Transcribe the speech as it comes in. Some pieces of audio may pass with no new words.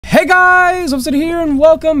Hey guys, LvLsetter here, and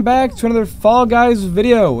welcome back to another Fall Guys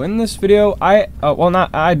video. In this video, I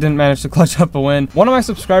didn't manage to clutch up a win. One of my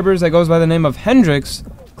subscribers that goes by the name of Hendrix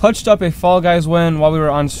clutched up a Fall Guys win while we were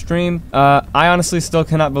on stream. I honestly still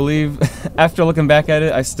cannot believe, after looking back at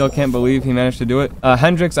it, I still can't believe he managed to do it.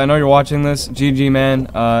 Hendrix, I know you're watching this. GG, man.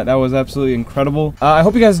 That was absolutely incredible. I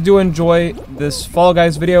hope you guys do enjoy this Fall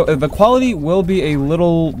Guys video. The quality will be a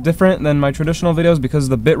little different than my traditional videos because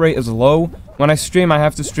the bitrate is low. When I stream, I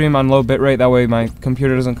have to stream on low bitrate. That way my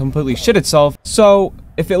computer doesn't completely shit itself. So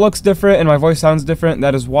if it looks different and my voice sounds different,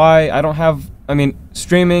 that is why I don't have...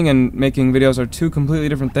 streaming and making videos are two completely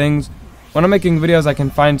different things. When I'm making videos, I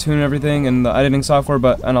can fine-tune everything in the editing software,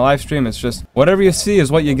 but on a live stream, it's just whatever you see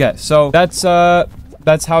is what you get. So that's how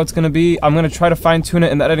it's gonna be. I'm gonna try to fine-tune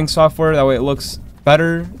it in the editing software. That way it looks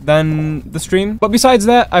better than the stream. But besides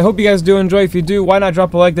that, I hope you guys do enjoy. If you do, why not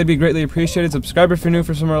drop a like? That'd be greatly appreciated. Subscribe if you're new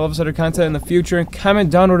for some more LvLsetter content in the future.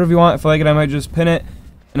 Comment down whatever you want. If I like it, I might just pin it.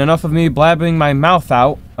 And enough of me blabbing my mouth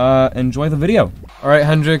out. Enjoy the video. All right,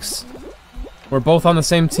 Hendrix. We're both on the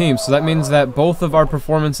same team, so that means that both of our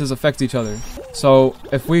performances affect each other. So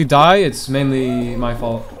if we die, it's mainly my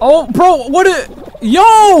fault. Oh, bro,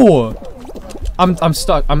 yo! I'm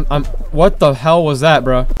stuck. What the hell was that,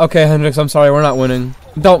 bro? Okay, Hendrix, I'm sorry, we're not winning.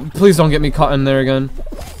 Please don't get me caught in there again.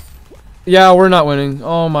 Yeah, we're not winning.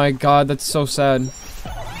 Oh my god, that's so sad.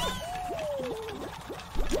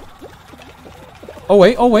 Oh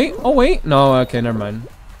wait, oh wait, oh wait. No, okay, never mind.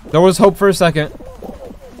 There was hope for a second.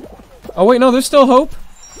 Oh wait, no, there's still hope.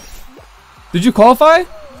 Did you qualify?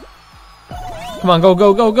 Come on, go,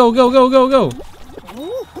 go, go, go, go, go, go, go.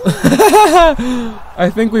 I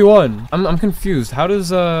think we won. I'm confused. How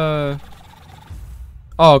does Oh,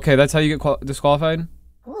 okay, that's how you get disqualified.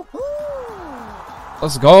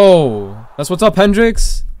 Let's go. That's what's up,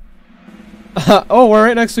 Hendrix. Oh, we're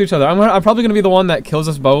right next to each other. I'm probably gonna be the one that kills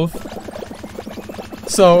us both.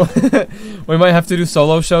 So we might have to do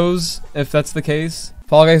solo shows if that's the case.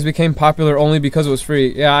 Fall Guys became popular only because it was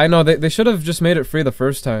free. Yeah, I know. They should have just made it free the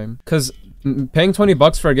first time. Because paying 20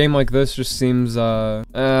 bucks for a game like this just seems, I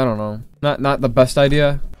don't know. Not the best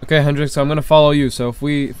idea. Okay, Hendrix, so I'm going to follow you. So if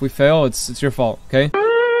we fail, it's your fault, okay?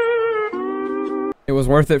 It was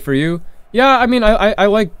worth it for you? Yeah, I mean, I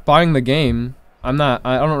like buying the game. I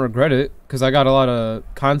don't regret it. Because I got a lot of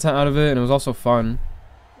content out of it. And it was also fun.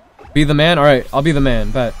 Be the man? Alright, I'll be the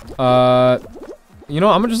man. Bet. You know,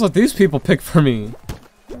 I'm gonna just let these people pick for me.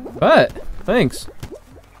 Bet. Thanks.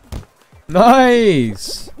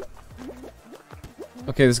 Nice.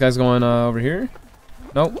 Okay, this guy's going over here.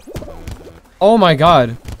 Nope. Oh my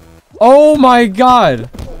god. Oh my god.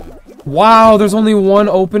 Wow, there's only one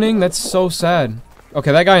opening? That's so sad.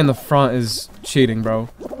 Okay, that guy in the front is cheating, bro.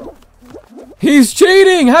 He's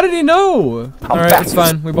cheating! How did he know? Alright, it's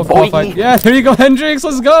fine. We both qualified. Yeah, there you go, Hendrix.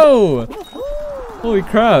 Let's go. Holy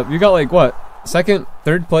crap. You got like what? Second,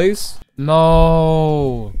 third place?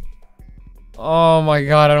 No. Oh my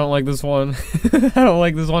god, I don't like this one. I don't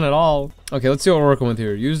like this one at all. Okay, let's see what we're working with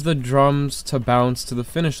here. Use the drums to bounce to the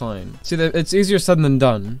finish line. See, it's easier said than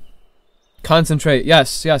done. Concentrate.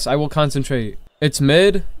 Yes, yes, I will concentrate. It's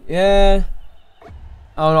mid? Yeah.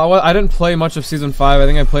 I don't know. I didn't play much of Season 5. I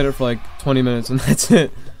think I played it for like 20 minutes and that's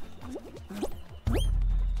it.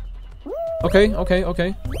 Okay, okay,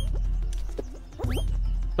 okay.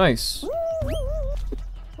 Nice.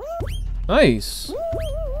 Nice.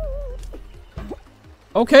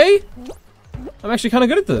 Okay. I'm actually kind of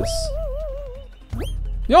good at this.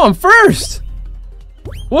 Yo, I'm first.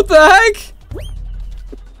 What the heck?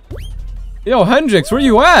 Yo, Hendrix, where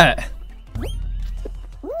you at?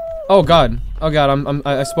 Oh god. Oh god,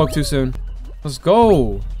 I spoke too soon. Let's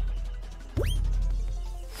go.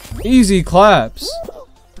 Easy claps.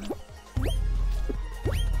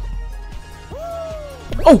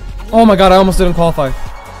 Oh! Oh my god, I almost didn't qualify.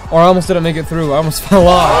 Or I almost didn't make it through. I almost fell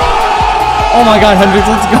off. Oh my god, Hendrix,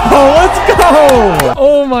 let's go! Let's go!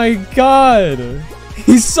 Oh my god.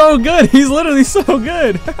 He's so good. He's literally so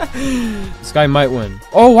good. This guy might win.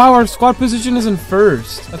 Oh wow, our squad position is in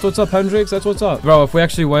first. That's what's up, Hendrix. That's what's up. Bro, if we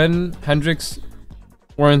actually win, Hendrix,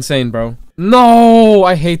 we're insane, bro. No,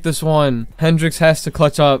 I hate this one. Hendrix has to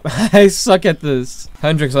clutch up. I suck at this.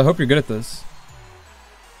 Hendrix, I hope you're good at this.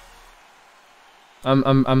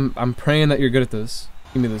 I'm praying that you're good at this.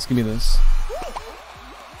 Give me this, give me this.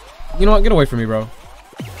 You know what? Get away from me, bro.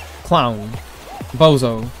 Clown.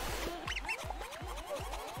 Bozo.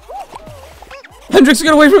 Hendrix,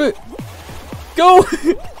 get away from it! Go!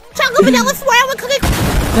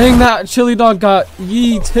 Dang, that chili dog got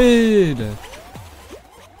yeeted.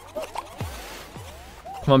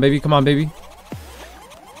 Come on, baby. Come on, baby.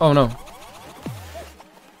 Oh, no.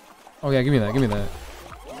 Oh, yeah. Give me that. Give me that.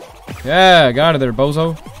 Yeah, got out of there,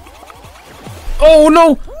 bozo. Oh,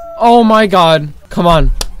 no. Oh, my God. Come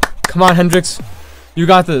on. Come on, Hendrix. You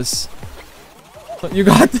got this. You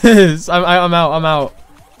got this. I'm out. I'm out.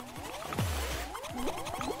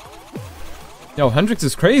 Yo, Hendrix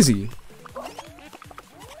is crazy.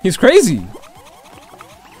 He's crazy.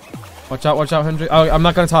 Watch out, Hendrix. Oh, I'm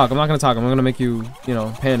not gonna talk. I'm gonna make you, you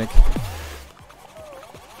know, panic.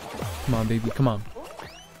 Come on, baby. Come on.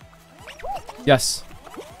 Yes.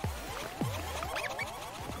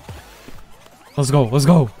 Let's go. Let's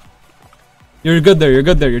go. You're good there. You're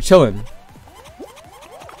good there. You're chilling.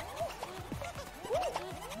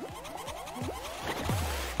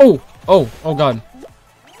 Oh. Oh. Oh, God.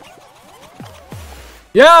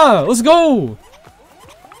 Yeah. Let's go.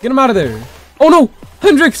 Get him out of there. Oh, no.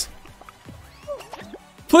 Hendrix.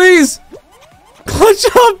 Please. Clutch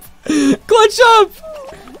up. Clutch up.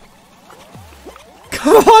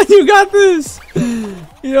 Come on. You got this.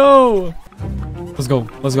 Yo. Let's go.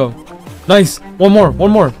 Let's go. Nice. One more. One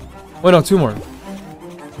more. Wait, no. Two more.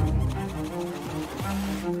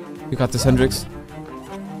 You got this, Hendrix.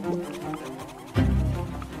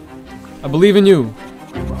 I believe in you.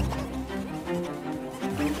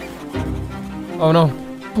 Oh, no.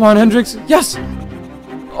 Come on, Hendrix. Yes!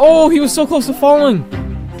 Oh, he was so close to falling.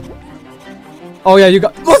 Oh, yeah, you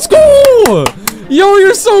got... Let's go! Yo,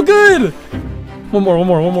 you're so good! One more. One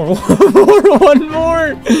more. One more.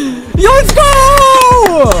 Yo, let's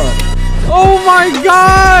go! Oh, my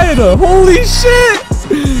God! Holy shit!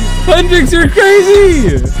 Hendrix, you're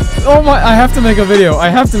crazy! Oh, my... I have to make a video. I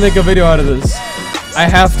have to make a video out of this. I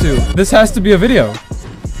have to. This has to be a video.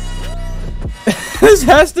 This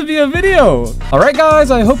has to be a video. Alright,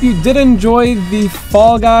 guys, I hope you did enjoy the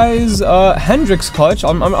Fall Guys Hendrix clutch.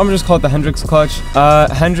 I'm just call it the Hendrix clutch.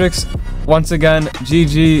 Hendrix, once again,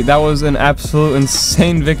 GG. That was an absolute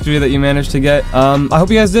insane victory that you managed to get. I hope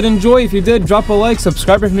you guys did enjoy. If you did, drop a like,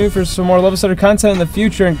 subscribe if you're new for some more LvLsetter content in the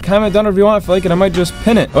future, and comment down if you want. If you like it, I might just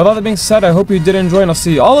pin it. With all that being said, I hope you did enjoy, and I'll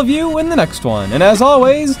see all of you in the next one. And as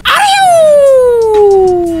always,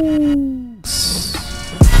 adios!